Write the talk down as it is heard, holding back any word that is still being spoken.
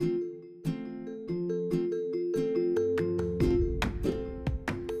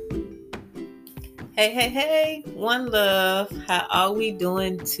Hey, one love. How are we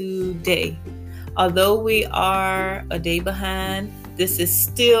doing today? Although we are a day behind, this is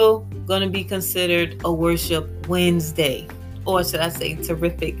still going to be considered a worship Wednesday, or should I say,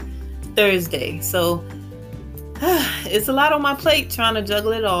 terrific Thursday. So it's a lot on my plate trying to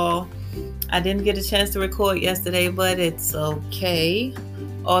juggle it all. I didn't get a chance to record yesterday, but it's okay.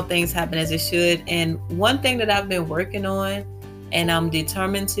 All things happen as it should. And one thing that I've been working on and I'm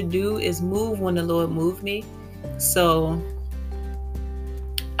determined to do is move when the Lord moved me. So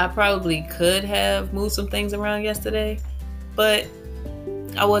I probably could have moved some things around yesterday, but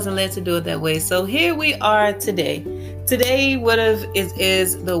I wasn't led to do it that way. So here we are today. Today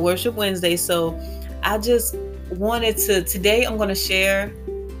is the Worship Wednesday. So I just wanted to, today I'm going to share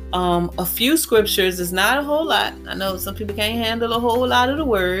a few scriptures. It's not a whole lot. I know some people can't handle a whole lot of the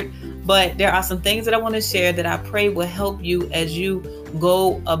word, but there are some things that I want to share that I pray will help you as you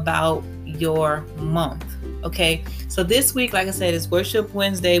go about your month. Okay. So this week, like I said, it's Worship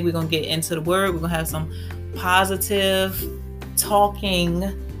Wednesday. We're going to get into the word. We're going to have some positive talking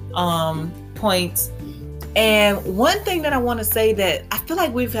points. And one thing that I want to say that I feel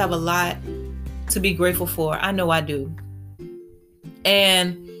like we have a lot to be grateful for. I know I do.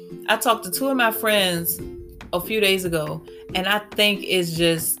 And I talked to two of my friends a few days ago, and I think it's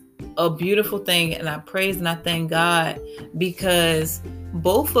just a beautiful thing. And I praise and I thank God because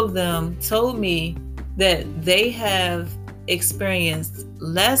both of them told me that they have experienced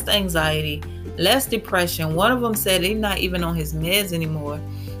less anxiety, less depression. One of them said he's not even on his meds anymore.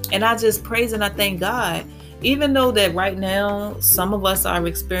 And I just praise and I thank God. Even though that right now, some of us are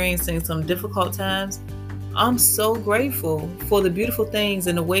experiencing some difficult times, I'm so grateful for the beautiful things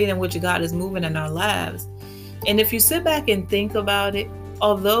and the way in which God is moving in our lives. And if you sit back and think about it,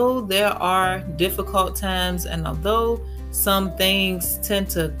 although there are difficult times and although some things tend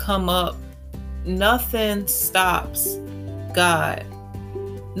to come up, nothing stops God.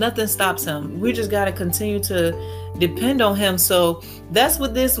 Nothing stops him. We just got to continue to depend on him. So that's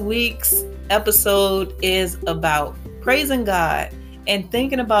what this week's episode is about. Praising God and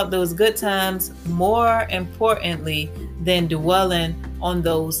thinking about those good times more importantly than dwelling on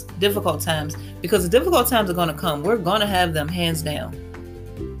those difficult times, because the difficult times are going to come. We're going to have them hands down.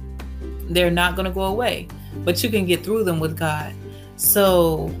 They're not going to go away, but you can get through them with God.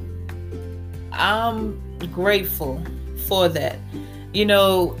 So I'm grateful for that. You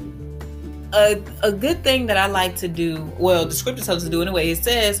know, a good thing that I like to do, well, the scripture tells us to do anyway, it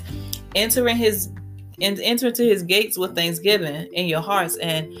says, enter into his gates with thanksgiving in your hearts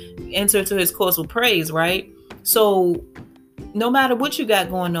and enter into his courts with praise, right? So no matter what you got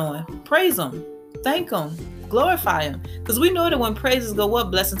going on, praise him, thank him, glorify him. Because we know that when praises go up,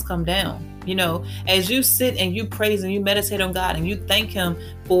 blessings come down. You know, as you sit and you praise and you meditate on God and you thank him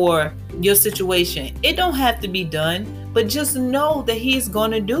for your situation, it don't have to be done, but just know that he's going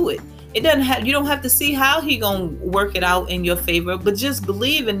to do it. You don't have to see how he gonna work it out in your favor, but just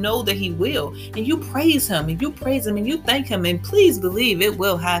believe and know that he will. And you praise him and you thank him, and please believe it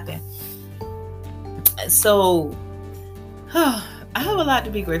will happen. So I have a lot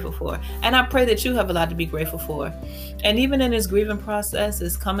to be grateful for, and I pray that you have a lot to be grateful for. And even in this grieving process,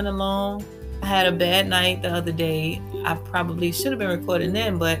 it's coming along. I had a bad night the other day. I probably should have been recording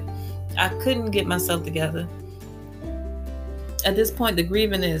then, but I couldn't get myself together. At this point, the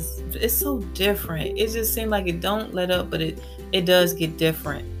grieving it's so different. It just seemed like it don't let up, but it does get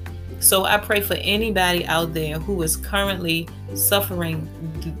different. So I pray for anybody out there who is currently suffering,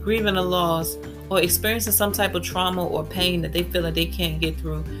 grieving a loss, or experiencing some type of trauma or pain that they feel like they can't get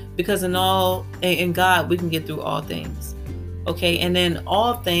through. Because in God, we can get through all things. Okay, and then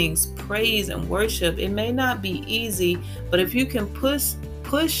all things, praise and worship. It may not be easy, but if you can push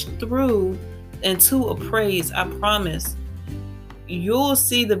through into a praise, I promise you'll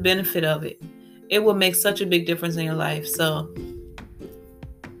see the benefit of it. It will make such a big difference in your life. So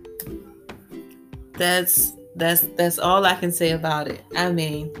that's all I can say about it. I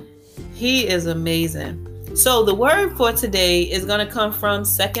mean, he is amazing. So the word for today is going to come from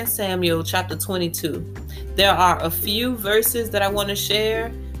 2 Samuel chapter 22. There are a few verses that I want to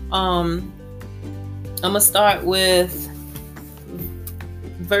share. I'm going to start with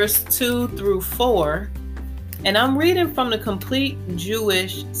verse 2 through 4. And I'm reading from the Complete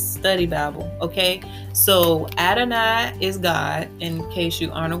Jewish Study Bible, okay? So Adonai is God, in case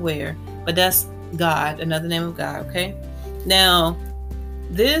you aren't aware. But that's God, another name of God, okay? Now,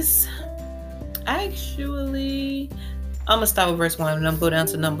 this actually, I'm going to start with verse 1 and I'm going to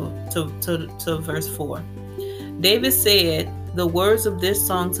go down to verse 4. David said the words of this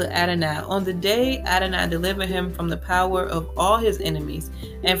song to Adonai on the day Adonai delivered him from the power of all his enemies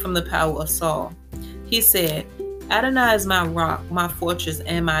and from the power of Saul. He said, Adonai is my rock, my fortress,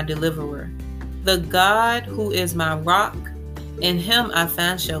 and my deliverer. The God who is my rock, in him I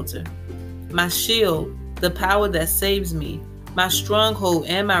find shelter. My shield, the power that saves me, my stronghold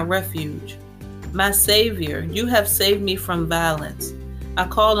and my refuge. My Savior, you have saved me from violence. I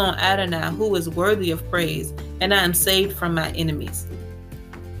call on Adonai, who is worthy of praise, and I am saved from my enemies.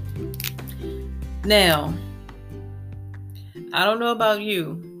 Now, I don't know about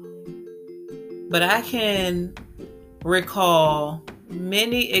you, but I can recall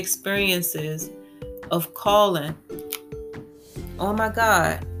many experiences of calling on my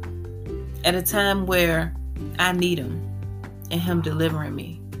God at a time where I need him and him delivering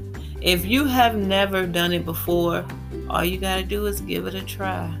me. If you have never done it before, all you got to do is give it a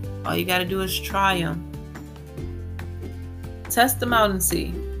try. All you got to do is try him. Test them out and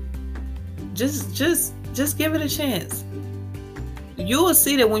see. Just give it a chance. You will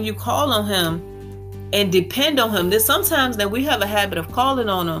see that when you call on him and depend on him, there's sometimes that we have a habit of calling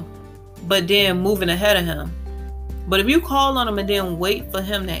on him, but then moving ahead of him. But if you call on him and then wait for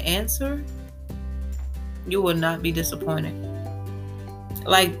him to answer, you will not be disappointed.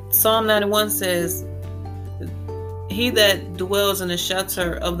 Like Psalm 91 says, he that dwells in the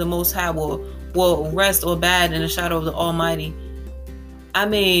shelter of the Most High will rest or abide in the shadow of the Almighty. I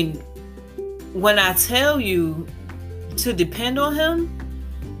mean, when I tell you to depend on him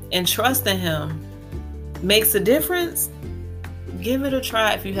and trust in him makes a difference, give it a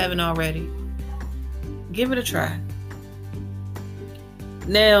try if you haven't already. Give it a try.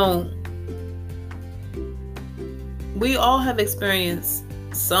 Now, we all have experienced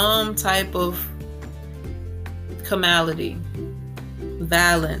some type of calamity,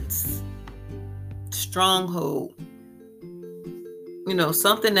 violence, stronghold,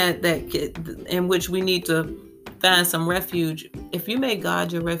 something that in which we need to find some refuge. If you make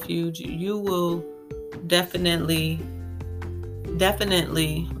God your refuge, you will definitely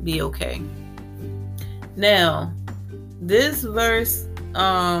be okay. Now, this verse,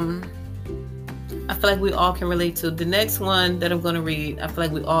 I feel like we all can relate to. The next one that I'm going to read, I feel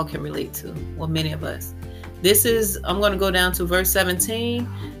like we all can relate to. Well, many of us. I'm going to go down to verse 17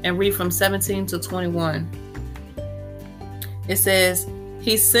 and read from 17 to 21. It says,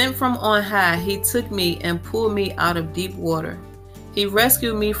 he sent from on high. He took me and pulled me out of deep water. He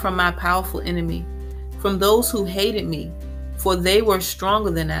rescued me from my powerful enemy, from those who hated me, for they were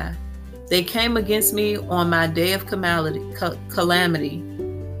stronger than I. They came against me on my day of calamity,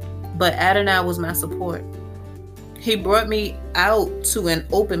 but Adonai was my support. He brought me out to an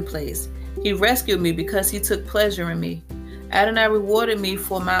open place. He rescued me because he took pleasure in me. Adonai rewarded me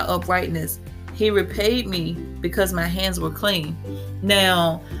for my uprightness. He repaid me because my hands were clean.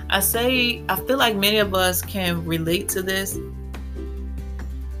 Now, I feel like many of us can relate to this,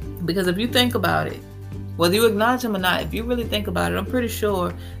 because if you think about it, whether you acknowledge him or not, if you really think about it, I'm pretty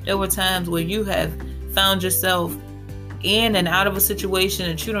sure there were times where you have found yourself in and out of a situation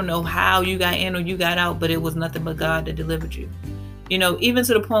that you don't know how you got in or you got out, but it was nothing but God that delivered you. Even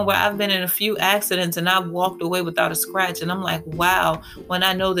to the point where I've been in a few accidents and I've walked away without a scratch. And I'm like, wow, when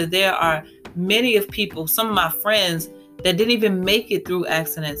I know that there are many of people, some of my friends that didn't even make it through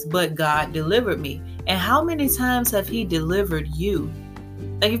accidents, but God delivered me. And how many times have he delivered you?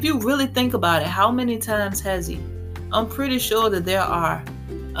 Like, if you really think about it, how many times has he? I'm pretty sure that there are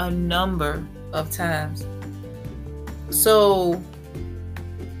a number of times. So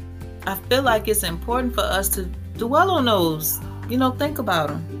I feel like it's important for us to dwell on those, think about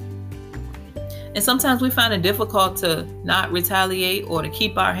them. And sometimes we find it difficult to not retaliate or to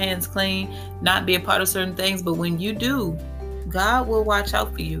keep our hands clean, not be a part of certain things. But when you do, God will watch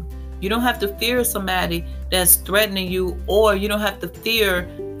out for you. You don't have to fear somebody that's threatening you, or you don't have to fear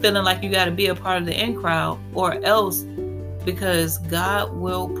feeling like you got to be a part of the in crowd or else, because God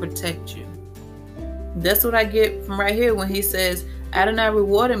will protect you. That's what I get from right here when he says, Adonai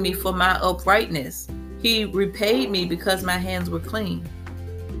rewarded me for my uprightness. He repaid me because my hands were clean.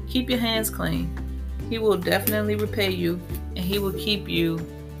 Keep your hands clean. He will definitely repay you, and he will keep you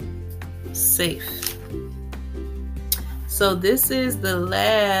safe. So this is the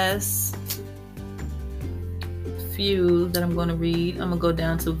last few that I'm going to read. I'm going to go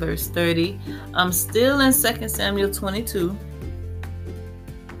down to verse 30. I'm still in 2 Samuel 22.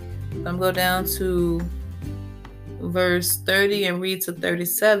 I'm going to go down to verse 30 and read to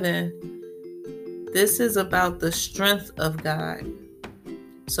 37. This is about the strength of God.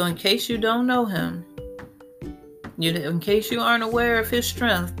 So in case you don't know him, in case you aren't aware of his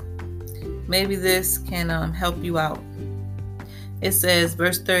strength, maybe this can help you out. It says,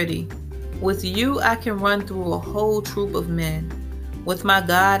 verse 30, with you I can run through a whole troop of men. With my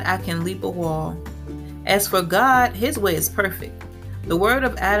God I can leap a wall. As for God, his way is perfect. The word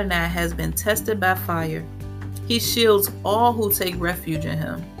of Adonai has been tested by fire. He shields all who take refuge in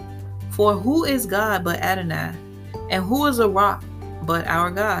him. For who is God but Adonai? And who is a rock but our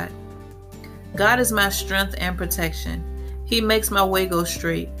God? God is my strength and protection. He makes my way go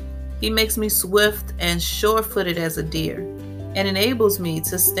straight. He makes me swift and sure-footed as a deer, and enables me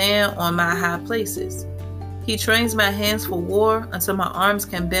to stand on my high places. He trains my hands for war until my arms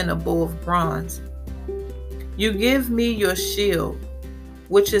can bend a bow of bronze. You give me your shield,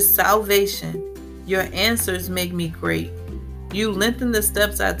 which is salvation. Your answers make me great. You lengthen the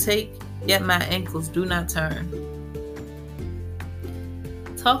steps I take, yet my ankles do not turn.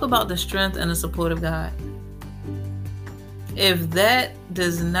 Talk about the strength and the support of God. If that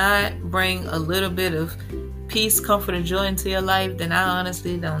does not bring a little bit of peace, comfort, and joy into your life, then I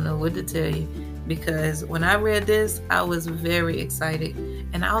honestly don't know what to tell you. Because when I read this, I was very excited.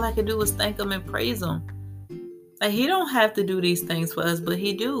 And all I could do was thank him and praise him. Like, he don't have to do these things for us, but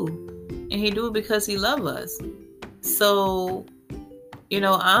he do. And he do it because he loves us. So,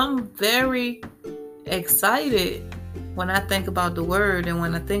 I'm very excited when I think about the word and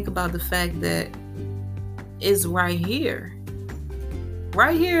when I think about the fact that it's right here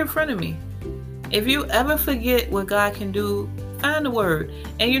in front of me. If you ever forget what God can do, find the word.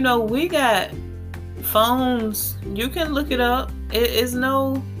 And we got phones. You can look it up. It's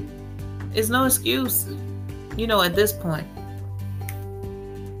no excuse, at this point.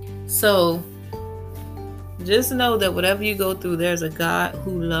 So just know that whatever you go through, there's a God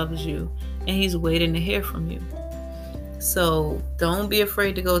who loves you and he's waiting to hear from you. So don't be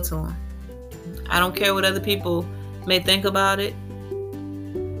afraid to go to him. I don't care what other people may think about it.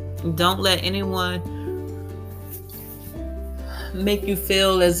 Don't let anyone make you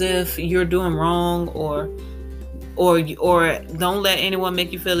feel as if you're doing wrong or don't let anyone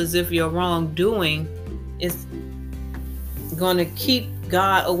make you feel as if your wrongdoing is going to keep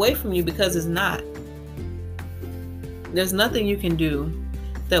God away from you, because it's not. There's nothing you can do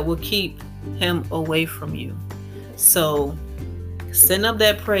that will keep him away from you. So send up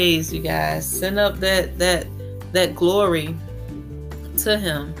that praise, you guys. Send up that glory to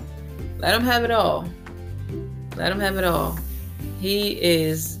him. Let him have it all. Let him have it all. He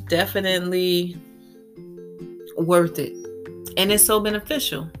is definitely worth it. And it's so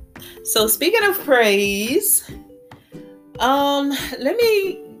beneficial. So speaking of praise, let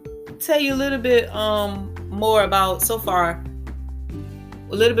me tell you a little bit more about so far.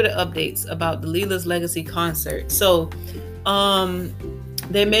 A little bit of updates about the Lila's Legacy concert. So I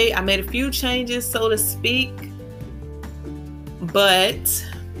made a few changes, so to speak, but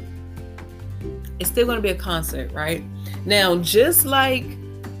it's still going to be a concert, right? Now, just like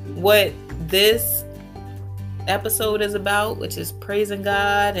what this episode is about, which is praising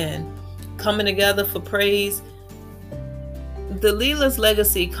God and coming together for praise, the Lila's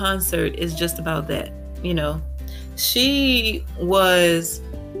Legacy concert is just about that. She was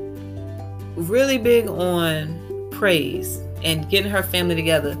really big on praise and getting her family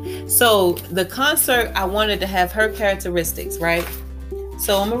together. So the concert, I wanted to have her characteristics, right?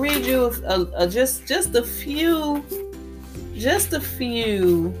 So I'm gonna read you just a few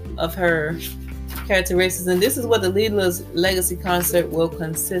of her characteristics, and this is what the Lila's Legacy concert will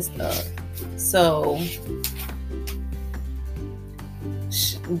consist of. So,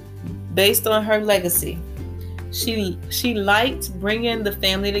 based on her legacy, she liked bringing the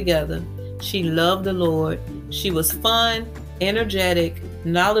family together. She loved the Lord. She was fun, energetic,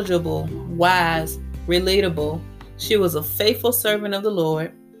 knowledgeable, wise, relatable. She was a faithful servant of the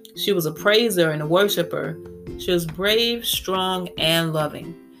Lord. She was a praiser and a worshiper. She was brave, strong, and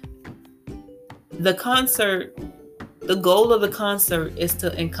loving. The goal of the concert is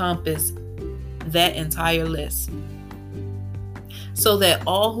to encompass that entire list, so that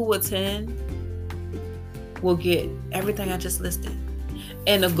all who attend will get everything I just listed.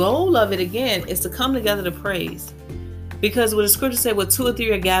 And the goal of it, again, is to come together to praise. Because what the scripture said, where 2 or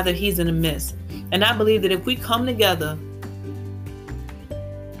 3 are gathered, he's in the midst. And I believe that if we come together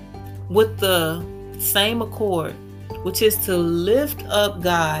with the same accord, which is to lift up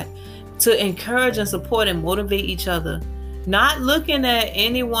God, to encourage and support and motivate each other, not looking at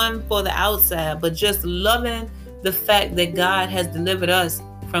anyone for the outside, but just loving the fact that God has delivered us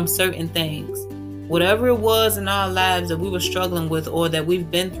from certain things. Whatever it was in our lives that we were struggling with or that we've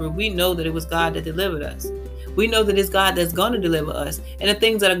been through, we know that it was God that delivered us. We know that it's God that's going to deliver us. And the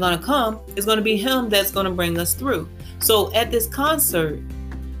things that are going to come is going to be him that's going to bring us through. So at this concert,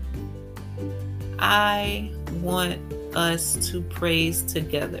 I want us to praise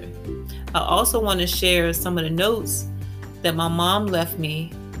together. I also want to share some of the notes that my mom left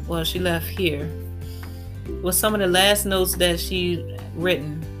me. Well, she left here. was some of the last notes that she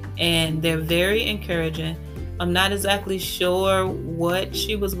written, and they're very encouraging. I'm not exactly sure what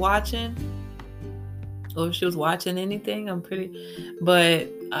she was watching, or if she was watching anything. But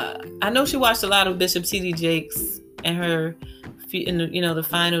I know she watched a lot of Bishop T.D. Jakes and her, in the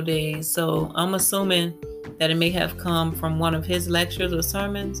final days. So I'm assuming that it may have come from one of his lectures or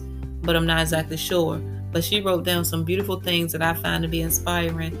sermons, but I'm not exactly sure. But she wrote down some beautiful things that I find to be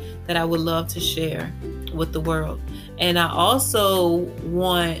inspiring that I would love to share with the world. And I also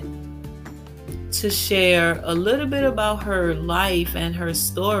want to share a little bit about her life and her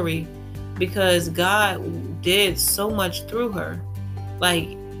story, because God did so much through her. Like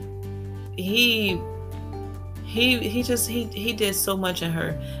he did so much in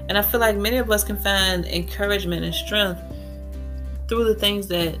her. And I feel like many of us can find encouragement and strength through the things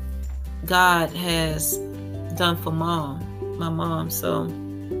that God has done for my mom. So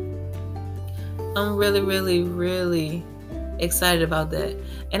I'm really, really, really excited about that.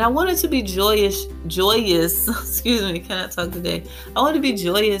 And I wanted to be joyous, excuse me, cannot talk today. I want to be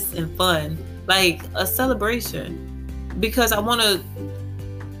joyous and fun, like a celebration, because I want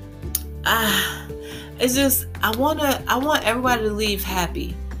everybody to leave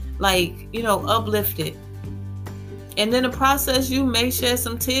happy, like, uplifted. And in the process, you may shed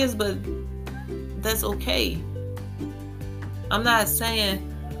some tears, but that's okay. I'm not saying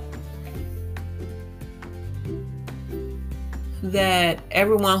that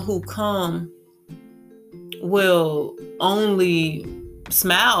everyone who come will only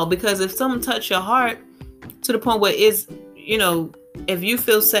smile, because if something touch your heart to the point where it's, if you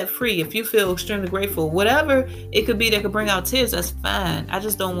feel set free, if you feel extremely grateful, whatever it could be that could bring out tears, that's fine. I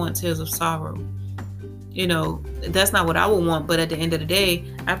just don't want tears of sorrow. That's not what I would want. But at the end of the day,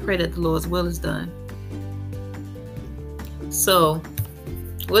 I pray that the Lord's will is done. So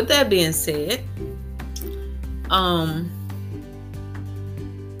with that being said,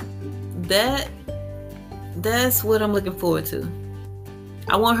 that's what I'm looking forward to.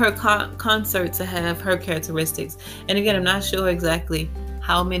 I want her concert to have her characteristics. And again, I'm not sure exactly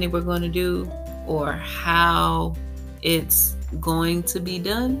how many we're going to do or how it's going to be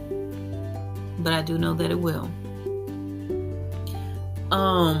done, but I do know that it will.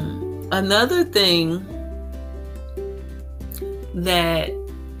 Another thing that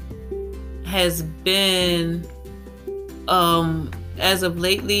has been, as of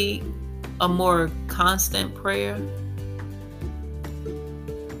lately, a more constant prayer,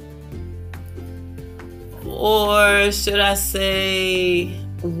 or should I say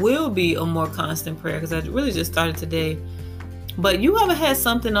will be a more constant prayer, because I really just started today. But you ever had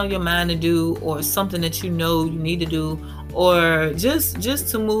something on your mind to do, or something that you need to do, or just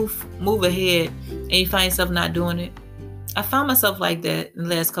to move ahead, and you find yourself not doing it? I found myself like that in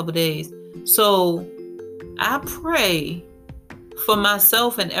the last couple of days. So I pray for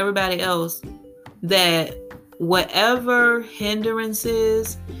myself and everybody else that whatever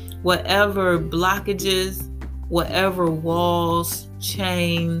hindrances, whatever blockages, whatever walls,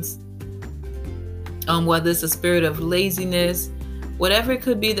 chains, whether it's a spirit of laziness, whatever it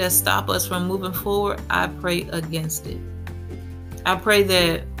could be that stop us from moving forward, I pray against it. I pray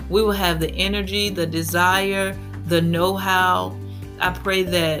that we will have the energy, the desire, the know-how. I pray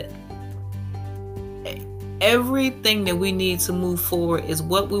that everything that we need to move forward is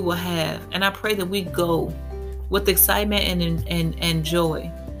what we will have. And I pray that we go with excitement and joy,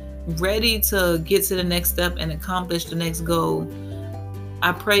 ready to get to the next step and accomplish the next goal.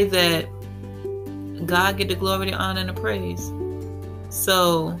 I pray that God get the glory, the honor, and the praise.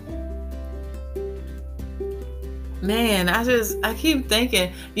 So, man, I keep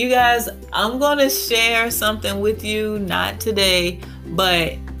thinking, you guys, I'm going to share something with you, not today,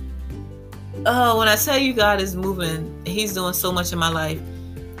 but when I tell you God is moving, He's doing so much in my life.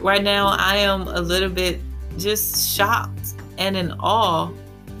 Right now, I am a little bit just shocked and in awe,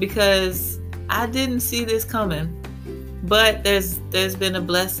 because I didn't see this coming. But there's been a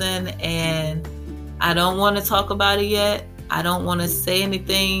blessing, and I don't want to talk about it yet. I don't want to say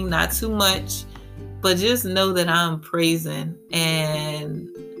anything, not too much, but just know that I'm praising and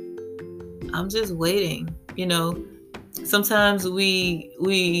I'm just waiting. Sometimes we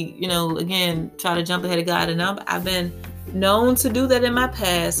again, try to jump ahead of God, and I've been known to do that in my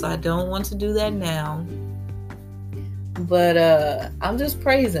past, so I don't want to do that now. But I'm just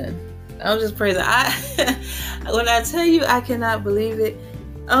praising. When I tell you I cannot believe it,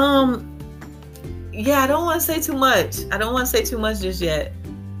 I don't want to say too much. I don't want to say too much just yet.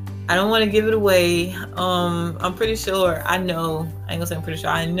 I don't want to give it away. I'm pretty sure, I know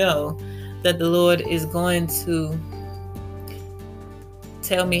that the Lord is going to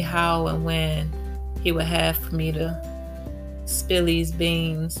tell me how and when he would have for me to spill these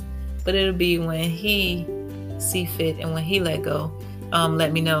beans. But it'll be when he see fit and when he let go.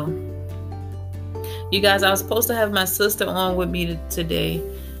 Let me know. You guys, I was supposed to have my sister on with me today.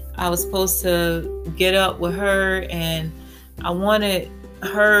 I was supposed to get up with her, and I wanted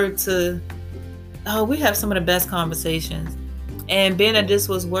her to, we have some of the best conversations. And being that this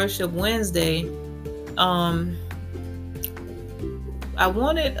was Worship Wednesday, I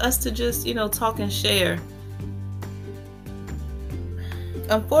wanted us to just, talk and share.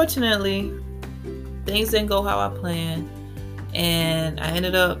 Unfortunately, things didn't go how I planned, and I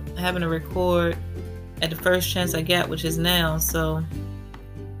ended up having to record at the first chance I got, which is now. So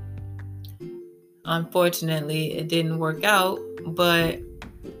unfortunately, it didn't work out, but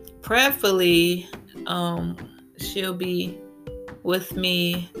prayerfully, she'll be with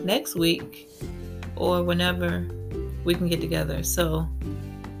me next week or whenever we can get together. So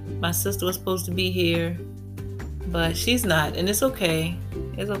my sister was supposed to be here, but she's not, and it's okay.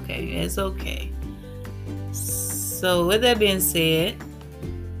 It's okay. So with that being said,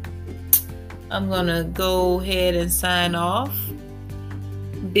 I'm gonna go ahead and sign off.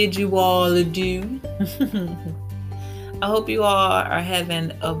 Bid you all adieu. I hope you all are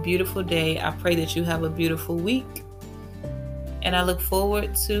having a beautiful day. I pray that you have a beautiful week. And I look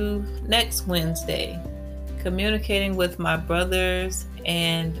forward to next Wednesday, communicating with my brothers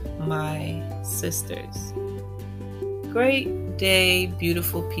and my sisters. Great day,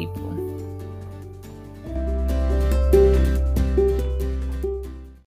 beautiful people.